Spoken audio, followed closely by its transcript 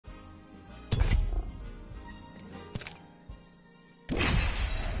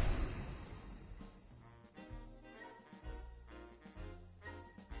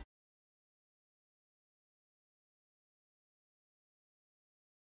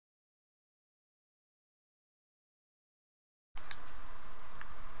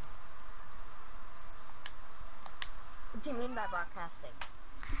you mean by broadcasting?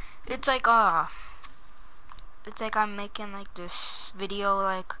 It's like I'm making like this video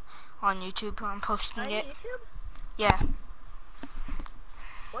like on YouTube. I'm posting On it. YouTube? Yeah.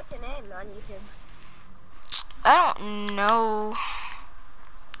 What's your name on YouTube? I don't know.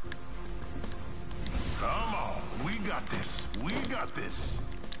 Come on, we got this. We got this.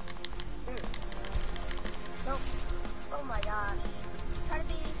 No. Oh my gosh. Try to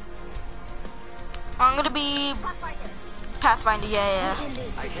be I'm gonna be Pathfinder. Pathfinder. Yeah.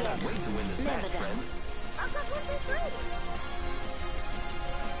 I cannot wait to win this match, friend. I've got 1, 2, 3.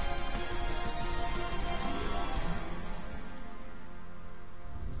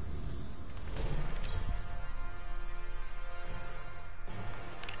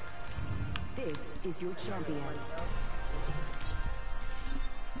 This is your champion.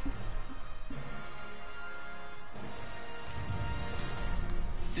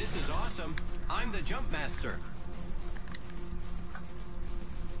 This is awesome. I'm the jump master.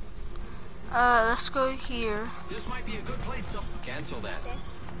 Let's go here. This might be a good place to cancel that.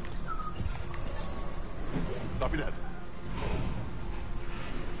 Copy that.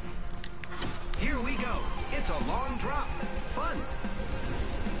 Here we go. It's a long drop. Fun.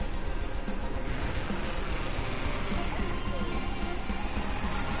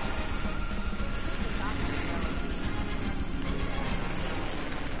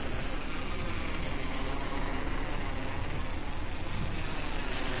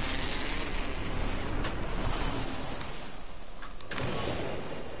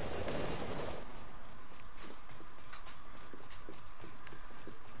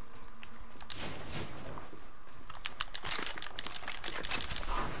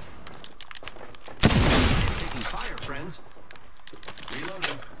 Taking fire, friends.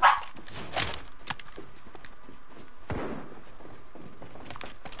 Reloading.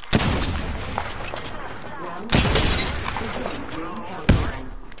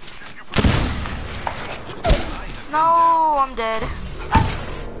 No, I'm dead.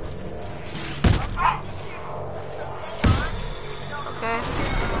 Okay.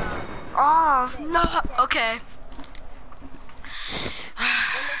 Oh no. Okay. And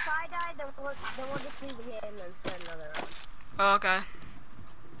if I die, then we'll just leave the game and start another round. Okay.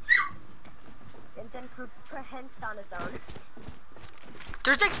 And then prehensed on his own.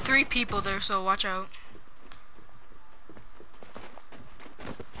 There's like 3 people there, so watch out.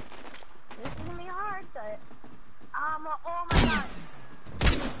 This is gonna be hard, but oh my god.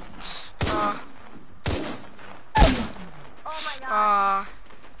 Oh my god.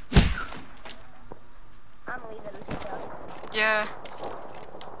 I'm leaving this stuff. Yeah.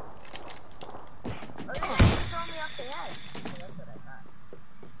 Oh, they're gonna throw me off the edge. Okay, that's what I thought.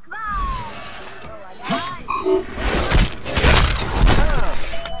 Come on! Oh my god.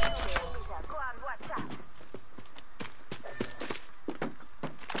 Go on, watch out.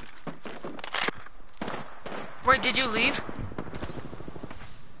 Wait, did you leave?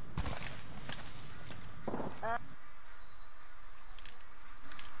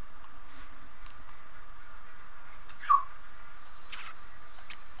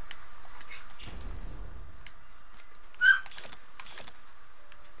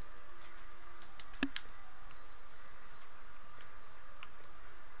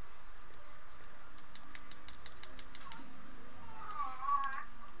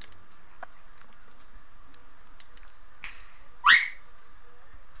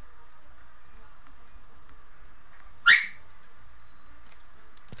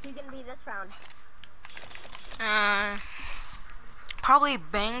 Who's gonna be this round? Probably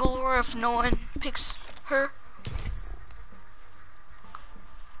Bangalore if no one picks her.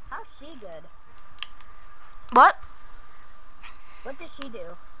 How's she good? What? What does she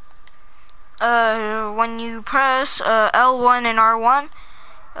do? When you press L1 and R1,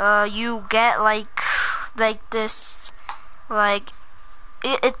 you get like this, like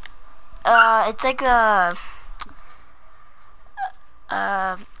it's like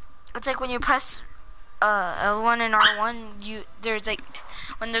it's like when you press L1 and R1, there's like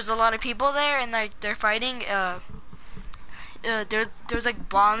when there's a lot of people there and like they're fighting, there's like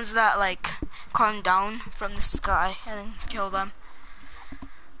bombs that like come down from the sky and then kill them.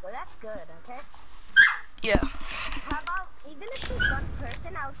 Well, that's good, okay? Yeah. How about, even if she's one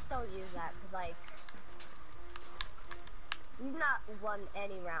person, I'll still use that, cause like, we've not won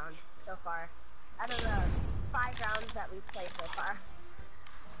any round so far. Out of the 5 rounds that we've played so far.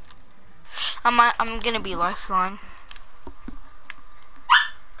 I'm gonna be lifeline.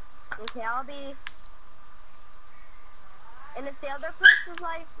 Okay, I'll be... And if the other person's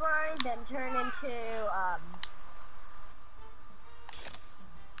lifeline, then turn into,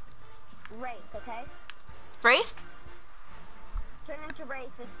 Wraith, okay? Wraith? Turn into race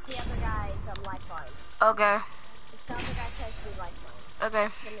if the other guy's lifeline. Okay. If the other guy tries to be lifeline. Okay.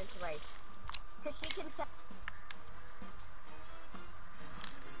 Turn into race. Because she can set.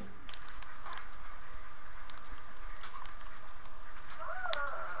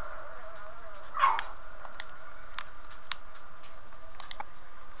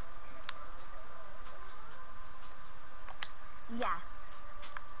 Yeah.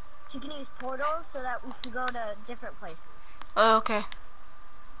 She can use portals so that we can go to different places. Oh, okay.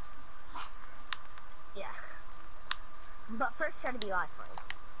 Yeah. But first try to be lifeline.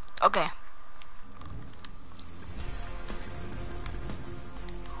 Okay.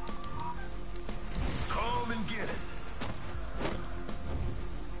 Come and get it.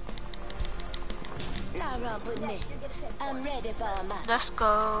 Now run with me. I'm ready for a match. Let's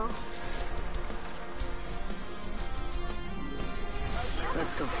go.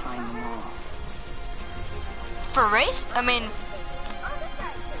 Let's go find them all. For race? I mean, Oh, this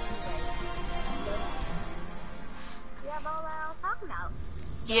guy's pretty great. You have all that I was talking about.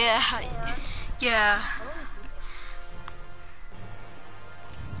 yeah. Yeah.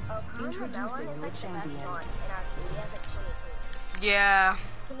 Oh, Introducing that one is your like the best champion. one in our team. He has like 23. Yeah.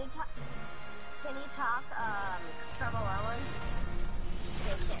 Can you talk, Trevor Owens?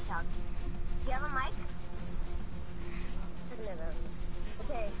 Okay, you can't talk. Do you have a mic?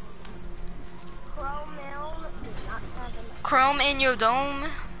 Okay. Chrome Milne does not have a mic. Chrome in your dome.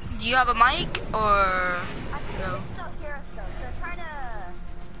 Do you have a mic or I think no? they can still hear us though, so try to...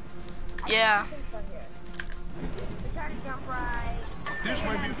 Yeah. I think they can still hear us. So try to jump right. This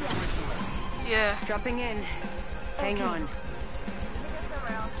might be the place Yeah. Dropping in. Hang on. You get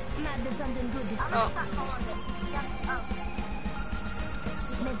somewhere else. Might be something good this I'm way. gonna start calling them. Yep, oh.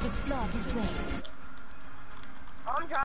 Let's explore this way. I'm dropping.